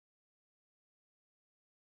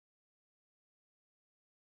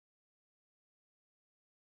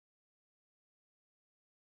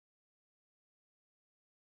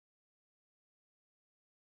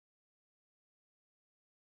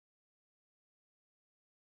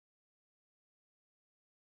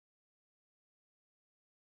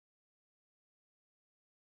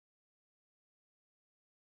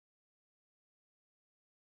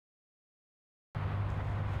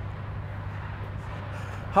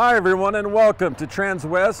Hi everyone and welcome to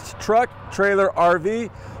Transwest Truck Trailer RV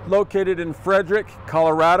located in Frederick,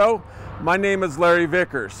 Colorado. My name is Larry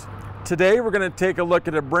Vickers. Today we're going to take a look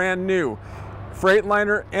at a brand new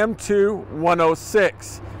Freightliner M2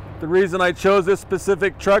 106. The reason I chose this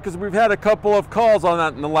specific truck is we've had a couple of calls on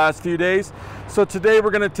that in the last few days. So today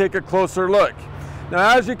we're going to take a closer look.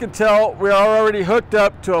 Now as you can tell, we are already hooked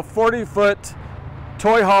up to a 40-foot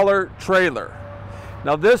toy hauler trailer.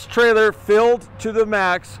 Now this trailer filled to the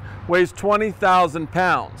max weighs 20,000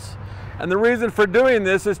 pounds. And the reason for doing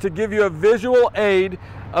this is to give you a visual aid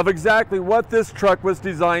of exactly what this truck was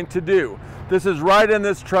designed to do. This is right in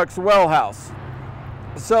this truck's well house.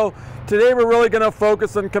 So today we're really going to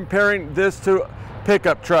focus on comparing this to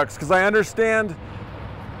pickup trucks, because I understand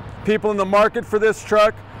people in the market for this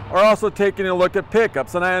truck are also taking a look at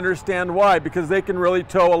pickups, and I understand why, because they can really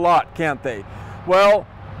tow a lot, can't they? Well,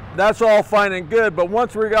 that's all fine and good, but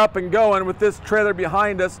once we're up and going with this trailer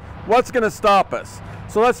behind us, what's going to stop us?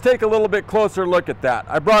 So let's take a little bit closer look at that.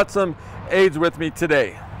 I brought some aids with me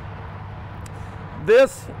today.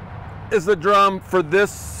 This is the drum for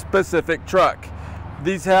this specific truck.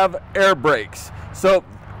 These have air brakes. So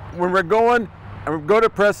when we're going and we go to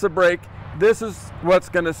press the brake, this is what's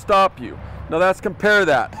going to stop you. Now let's compare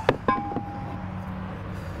that.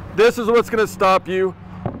 This is what's going to stop you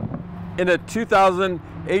in a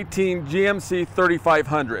 2018 GMC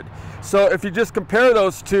 3500. So if you just compare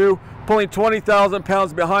those two, pulling 20,000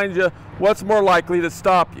 pounds behind you, what's more likely to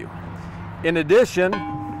stop you? In addition,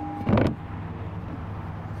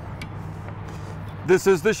 this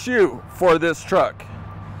is the shoe for this truck.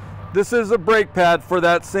 This is a brake pad for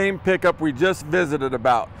that same pickup we just visited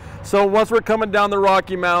about. So once we're coming down the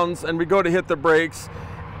Rocky Mountains and we go to hit the brakes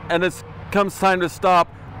and it comes time to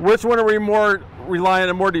stop, which one are we more reliant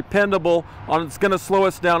and more dependable on? It's going to slow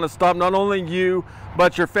us down and stop not only you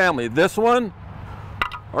but your family. This one,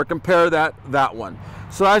 or compare that one.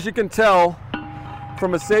 So as you can tell,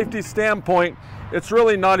 from a safety standpoint, it's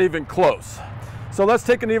really not even close. So let's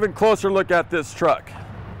take an even closer look at this truck.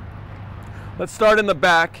 Let's start in the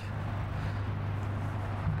back.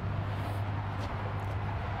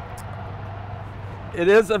 It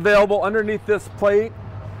is available underneath this plate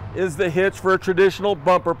is the hitch for a traditional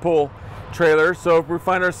bumper pull trailer. So if we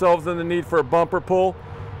find ourselves in the need for a bumper pull,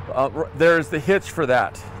 there's the hitch for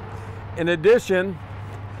that. In addition,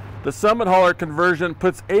 the Summit Hauler conversion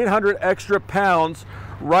puts 800 extra pounds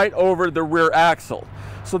right over the rear axle.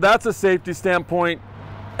 So that's a safety standpoint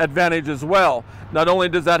advantage as well. Not only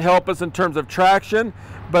does that help us in terms of traction,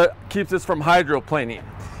 but keeps us from hydroplaning.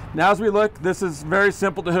 Now as we look, this is very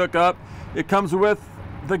simple to hook up. It comes with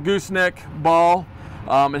the gooseneck ball.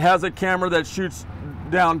 It has a camera that shoots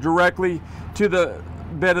down directly to the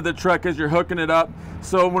bed of the truck as you're hooking it up.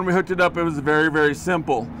 So when we hooked it up, it was very, very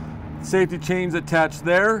simple. Safety chains attached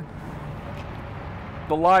there.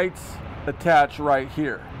 The lights attach right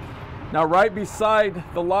here. Now right beside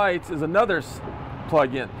the lights is another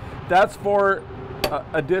plug-in. That's for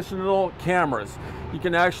additional cameras. You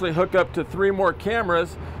can actually hook up to 3 more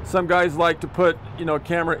cameras. Some guys like to put, a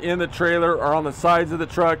camera in the trailer or on the sides of the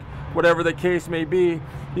truck, whatever the case may be.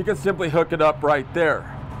 You can simply hook it up right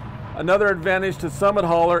there. Another advantage to Summit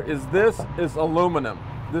Hauler is this is aluminum.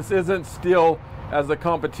 This isn't steel as the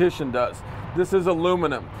competition does. This is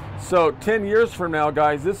aluminum. So 10 years from now,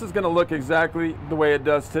 guys, this is going to look exactly the way it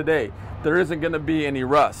does today. There isn't going to be any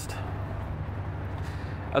rust.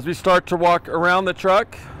 As we start to walk around the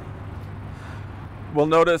truck, we'll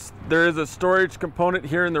notice there is a storage component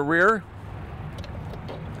here in the rear.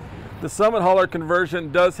 The Summit Hauler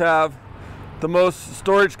conversion does have the most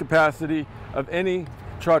storage capacity of any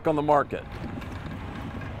truck on the market.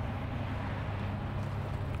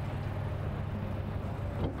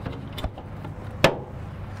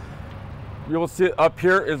 You will see up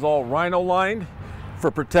here is all rhino lined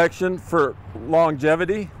for protection, for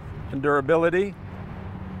longevity and durability.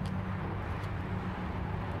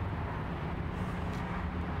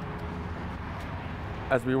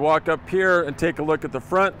 As we walk up here and take a look at the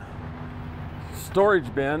front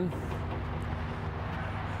storage bin,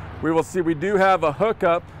 we will see we do have a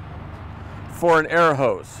hookup for an air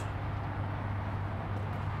hose.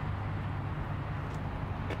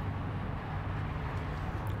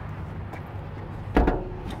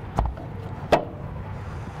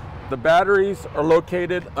 The batteries are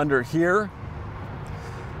located under here.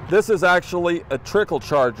 This is actually a trickle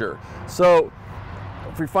charger. So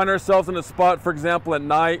if we find ourselves in a spot, for example, at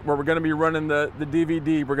night where we're going to be running the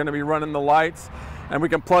DVD, we're going to be running the lights, and we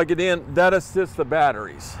can plug it in, that assists the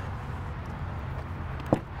batteries.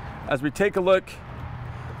 As we take a look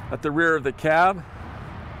at the rear of the cab,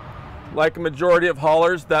 Like a majority of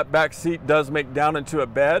haulers, that back seat does make down into a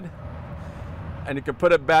bed, and you can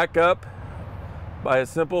put it back up by a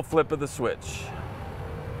simple flip of the switch.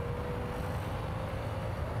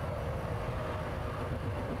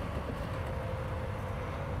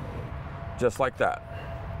 Just like that.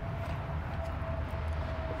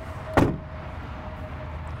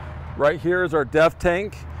 Right here is our DEF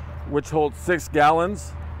tank, which holds 6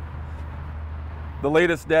 gallons. The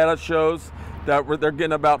latest data shows that they're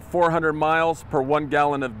getting about 400 miles per 1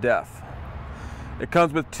 gallon of DEF. It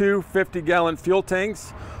comes with 2 50-gallon fuel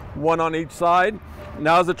tanks, one on each side.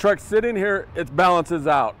 Now as the truck's sitting here, it balances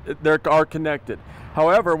out. They are connected.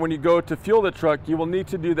 However, when you go to fuel the truck, you will need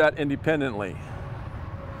to do that independently.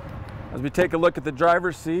 As we take a look at the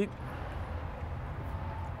driver's seat,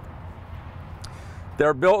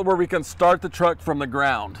 they're built where we can start the truck from the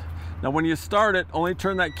ground. Now when you start it, only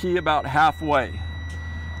turn that key about halfway.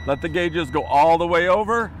 Let the gauges go all the way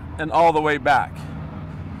over and all the way back.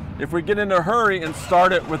 If we get in a hurry and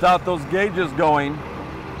start it without those gauges going,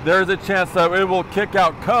 there's a chance that it will kick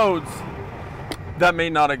out codes that may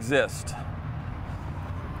not exist.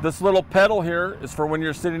 This little pedal here is for when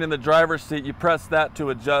you're sitting in the driver's seat, you press that to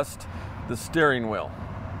adjust the steering wheel.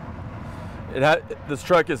 This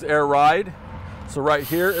truck is air ride, so right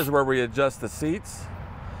here is where we adjust the seats,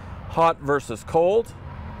 hot versus cold,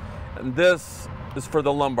 and this is for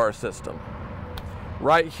the lumbar system.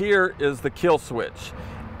 Right here is the kill switch.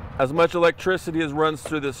 As much electricity as runs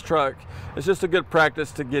through this truck, it's just a good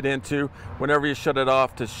practice to get into whenever you shut it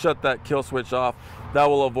off, to shut that kill switch off. That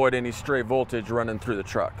will avoid any stray voltage running through the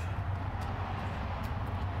truck.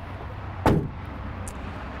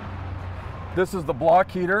 This is the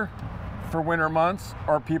block heater for winter months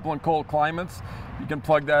or people in cold climates. You can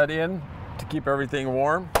plug that in to keep everything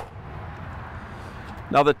warm.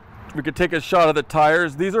 Now we could take a shot of the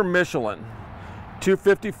tires. These are Michelin,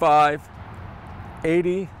 255,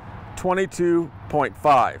 80,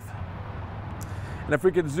 22.5. And if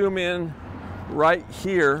we could zoom in right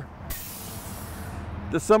here,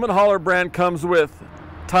 the Summit Hauler brand comes with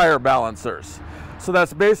tire balancers. So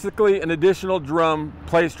that's basically an additional drum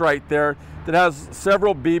placed right there that has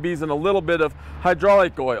several BBs and a little bit of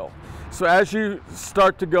hydraulic oil. So as you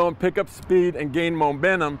start to go and pick up speed and gain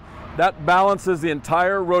momentum, that balances the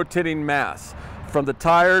entire rotating mass. From the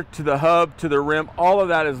tire to the hub to the rim, all of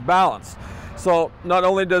that is balanced. So not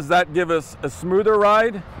only does that give us a smoother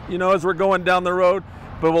ride, as we're going down the road,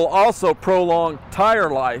 but will also prolong tire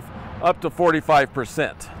life up to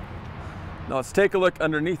 45%. Now let's take a look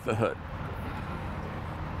underneath the hood.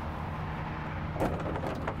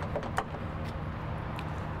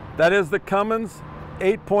 That is the Cummins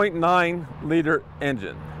 8.9 liter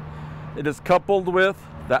engine. It is coupled with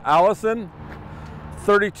the Allison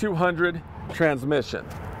 3200 transmission.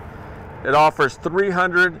 It offers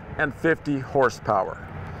 350 horsepower.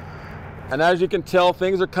 And as you can tell,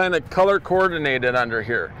 things are kind of color coordinated under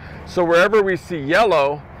here. So wherever we see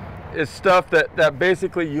yellow is stuff that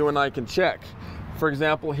basically you and I can check. For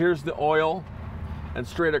example, here's the oil, and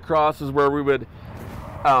straight across is where we would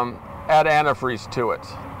add antifreeze to it.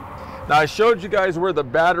 Now I showed you guys where the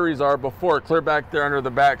batteries are before, clear back there under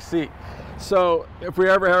the back seat. So if we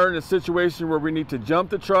ever are in a situation where we need to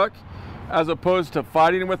jump the truck, as opposed to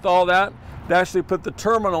fighting with all that, they actually put the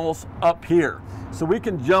terminals up here. So we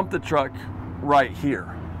can jump the truck right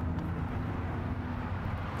here.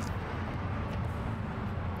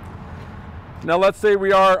 Now let's say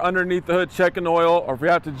we are underneath the hood checking oil, or if we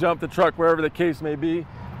have to jump the truck, wherever the case may be,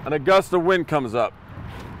 and a gust of wind comes up.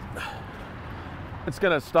 It's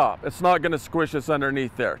gonna stop. It's not gonna squish us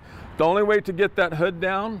underneath there. The only way to get that hood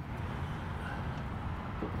down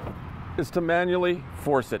is to manually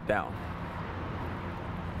force it down.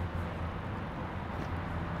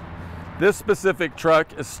 This specific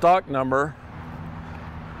truck is stock number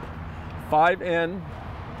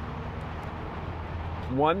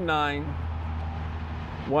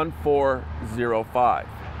 5N191405.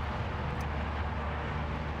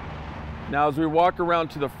 Now as we walk around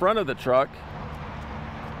to the front of the truck,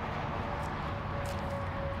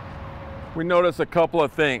 we notice a couple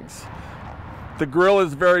of things. The grille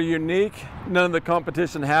is very unique. None of the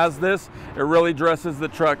competition has this. It really dresses the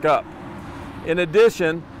truck up. In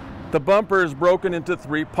addition, the bumper is broken into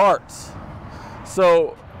 3 parts.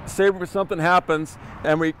 So say if something happens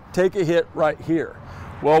and we take a hit right here.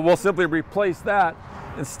 Well, we'll simply replace that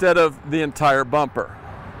instead of the entire bumper.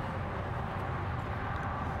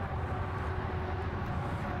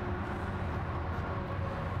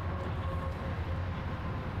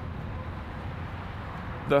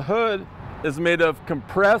 The hood is made of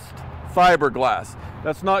compressed fiberglass.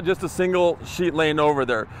 That's not just a single sheet laying over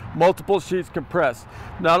there. Multiple sheets compressed.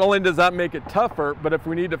 Not only does that make it tougher, but if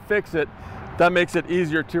we need to fix it, that makes it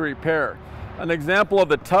easier to repair. An example of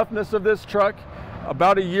the toughness of this truck,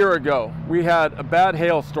 about a year ago, we had a bad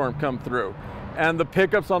hailstorm come through, and the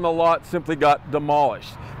pickups on the lot simply got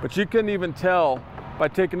demolished. But you couldn't even tell by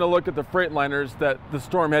taking a look at the Freightliners that the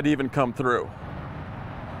storm had even come through.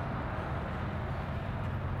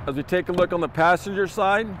 As we take a look on the passenger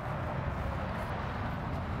side,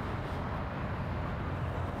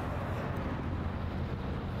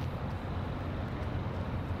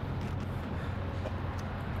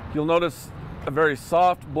 you'll notice a very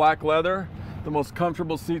soft black leather, the most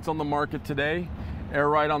comfortable seats on the market today. Air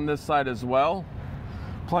ride on this side as well.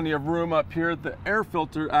 Plenty of room up here. The air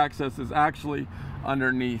filter access is actually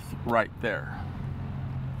underneath right there.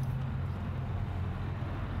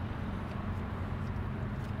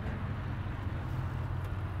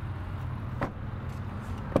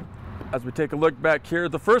 As we take a look back here,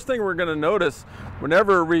 the first thing we're going to notice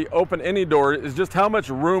whenever we open any door is just how much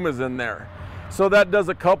room is in there. So that does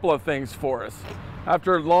a couple of things for us.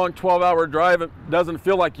 After a long 12-hour drive, it doesn't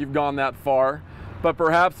feel like you've gone that far, but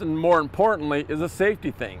perhaps, and more importantly, is a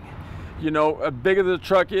safety thing. You know, as big as the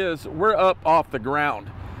truck is, we're up off the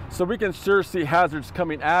ground. So we can sure see hazards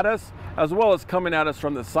coming at us, as well as coming at us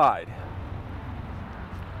from the side.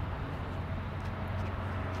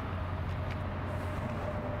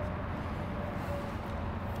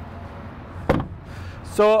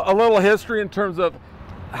 So a little history in terms of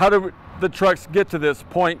how do the trucks get to this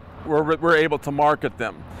point where we're able to market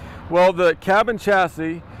them. Well, the cabin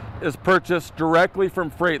chassis is purchased directly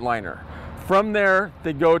from Freightliner. From there,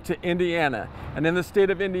 they go to Indiana, and in the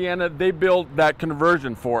state of Indiana, they build that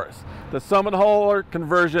conversion for us. The Summit Hauler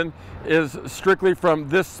conversion is strictly from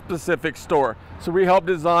this specific store. So we help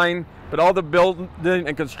design, but all the building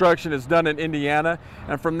and construction is done in Indiana,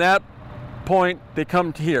 and from that point, they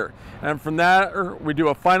come to here. And from that, we do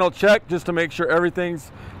a final check just to make sure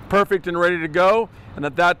everything's perfect and ready to go, and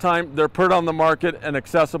at that time they're put on the market and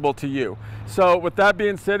accessible to you. So with that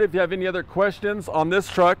being said, if you have any other questions on this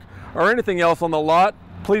truck or anything else on the lot,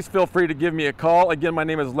 please feel free to give me a call. Again, my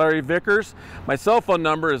name is Larry Vickers. My cell phone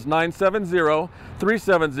number is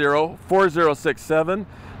 970-370-4067.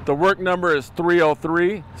 The work number is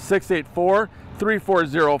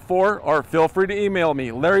 303-684-3404, or feel free to email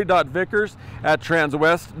me,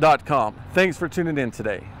 larry.vickers@transwest.com. Thanks for tuning in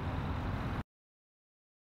today.